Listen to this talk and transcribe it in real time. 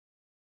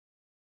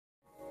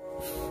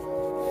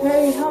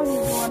Hey, how's it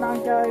going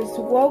on, guys?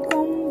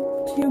 Welcome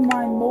to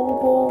my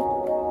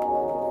mobile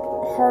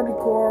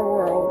hardcore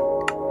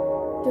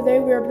world. Today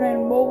we are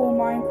playing mobile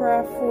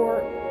Minecraft for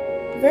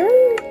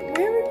very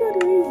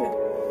good reason.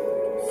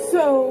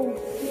 So,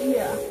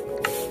 yeah.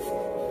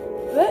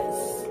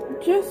 Let's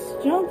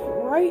just jump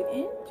right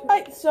into it.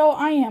 Alright, so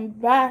I am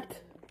back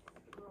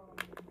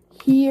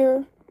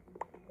here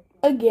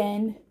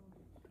again,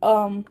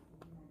 in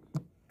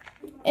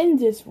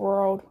this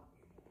world.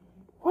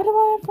 Why do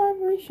I have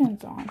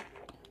vibrations on?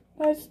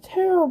 That's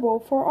terrible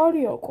for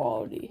audio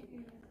quality.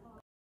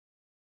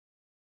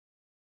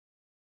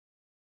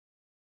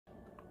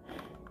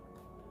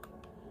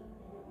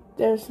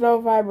 There's no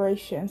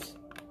vibrations.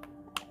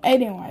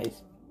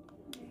 Anyways.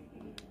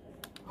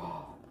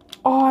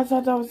 Oh, I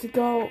thought that was a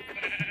goat.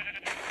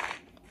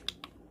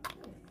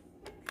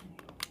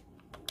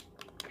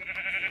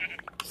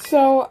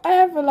 So, I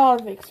have a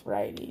lot of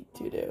explaining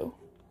to do.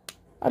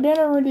 I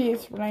didn't really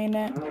explain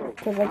it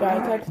because I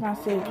got a text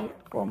message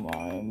from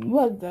my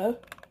mother.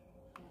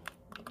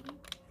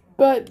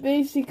 But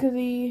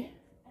basically,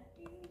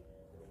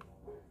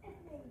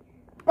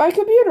 my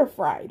computer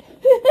fried.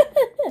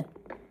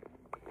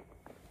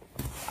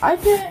 I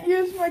can't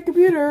use my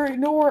computer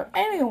nor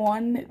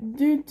anyone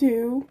due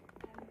to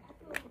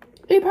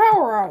a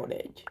power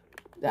outage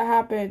that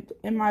happened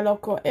in my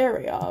local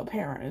area,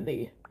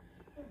 apparently.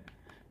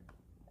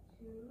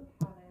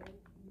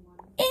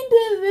 And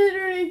it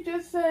literally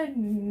just said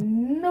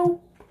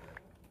nope.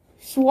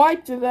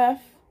 Swiped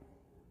left.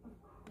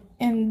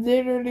 And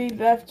literally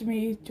left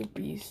me to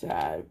be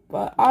sad.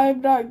 But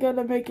I'm not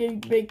gonna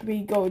make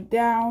me go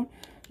down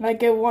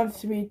like it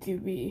wants me to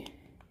be.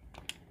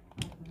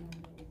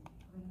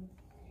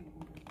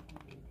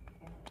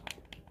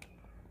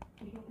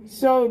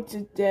 So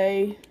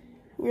today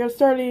we are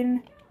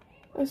starting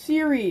a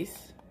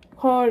series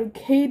called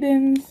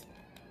Cadence,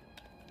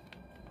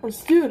 or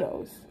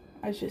Studios,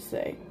 I should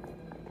say.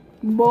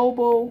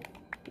 Mobile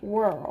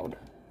World.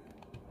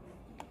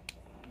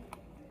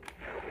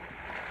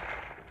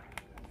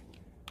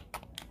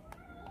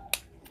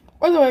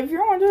 By the way, if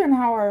you're wondering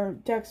how our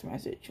text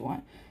message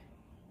went,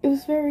 it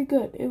was very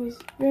good. It was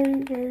very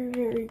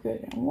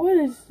good. And what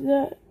is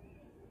that?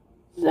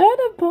 Is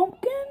that a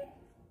pumpkin?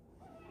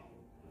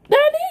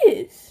 That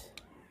is!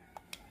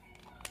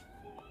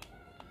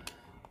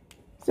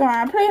 Sorry,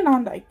 I'm playing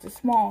on like the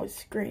smallest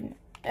screen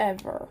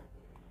ever.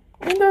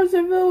 And there's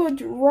a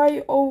village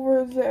right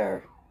over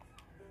there.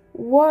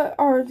 What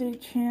are the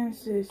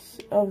chances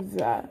of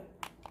that?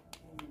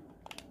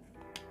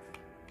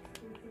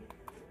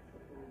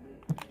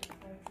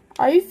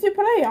 I used to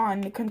play on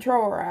the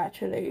controller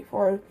actually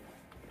for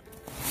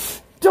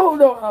don't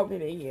know how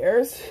many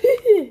years.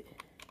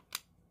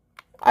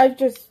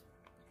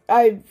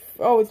 I've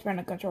always been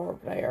a controller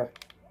player.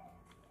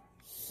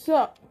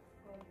 So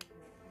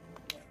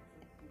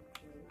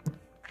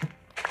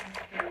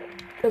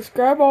let's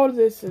grab all of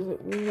this as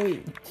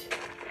wheat.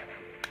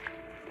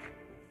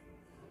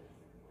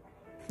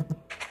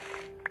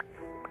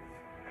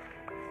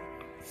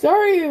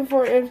 Sorry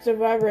for if the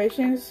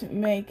vibrations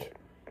make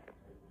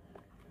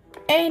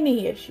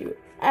any issue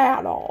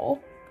at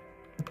all.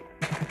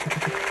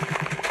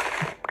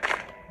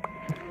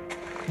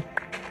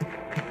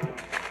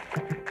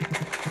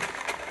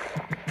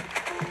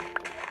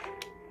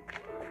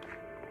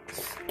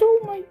 Stole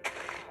my...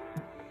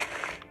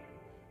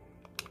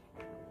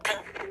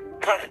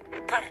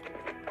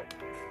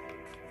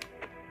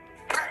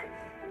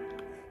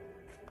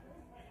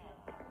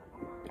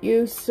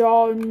 You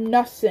saw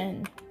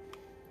nothing.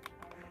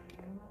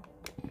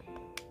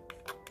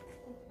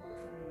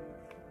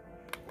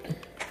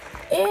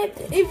 And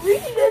it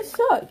really does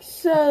suck.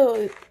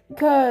 So,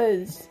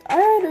 because I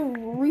had a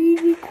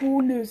really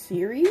cool new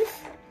series,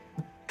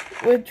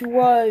 which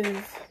was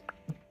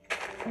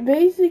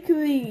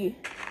basically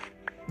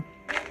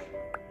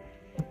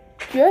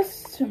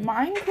just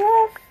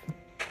Minecraft.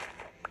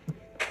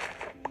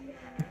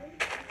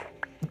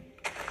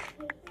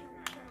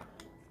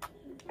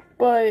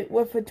 But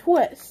with a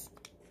twist.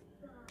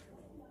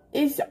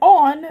 It's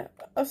on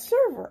a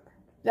server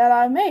that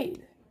I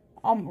made.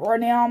 I'm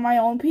running on my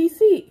own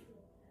PC.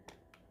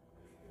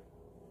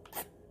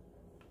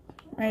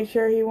 Make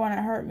sure he wouldn't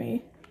hurt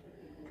me.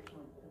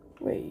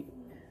 Wait.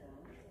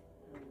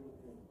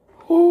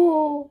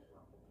 Oh.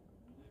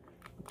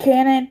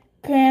 Cannon.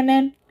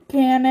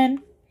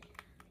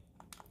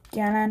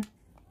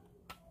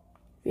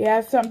 He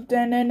has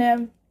something in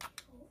him.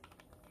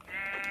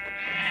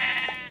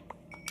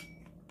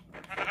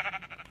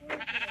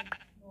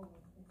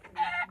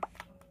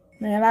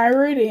 Man, I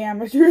really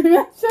am a true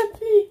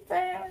SMP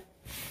fan.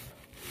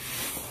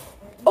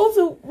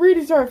 Also,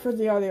 really sorry for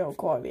the audio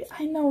quality.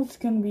 I know it's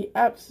gonna be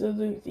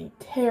absolutely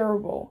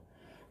terrible.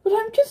 But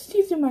I'm just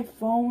using my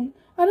phone.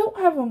 I don't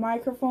have a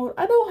microphone.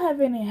 I don't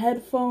have any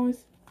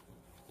headphones.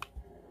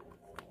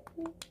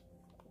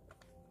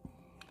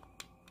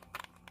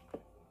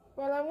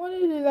 But I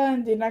wanted to do that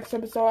in the next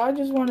episode. I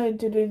just wanted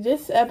to do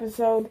this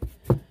episode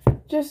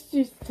just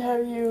to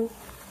tell you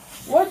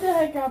what the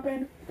heck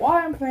happened,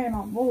 why I'm playing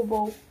on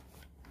mobile,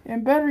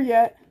 And better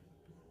yet,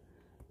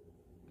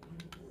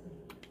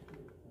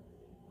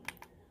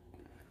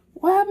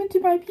 what happened to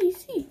my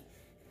PC?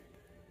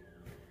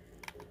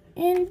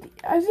 And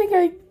I think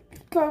I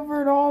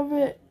covered all of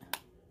it.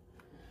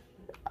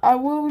 I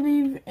will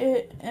leave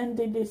it in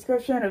the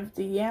description of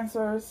the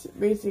answers.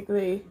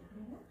 Basically,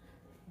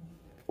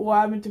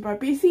 what happened to my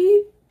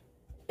PC?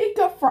 It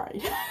got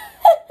fried.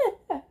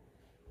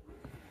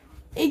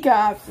 It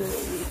got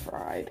absolutely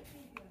fried.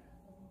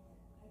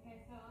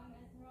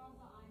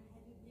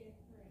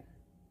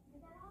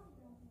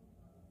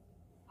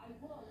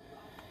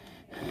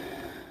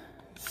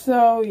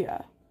 So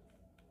yeah,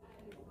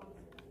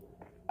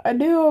 I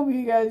do hope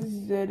you guys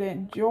did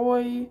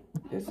enjoy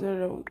this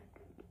little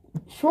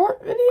short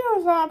video.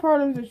 It's not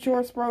part of the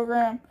shorts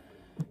program,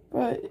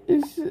 but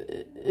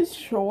it's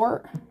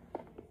short.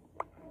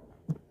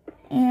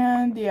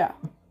 And yeah,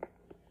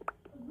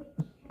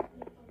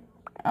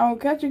 I'll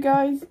catch you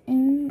guys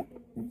in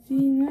the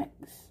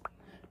next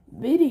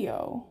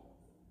video.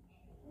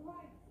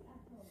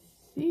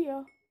 See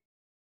ya.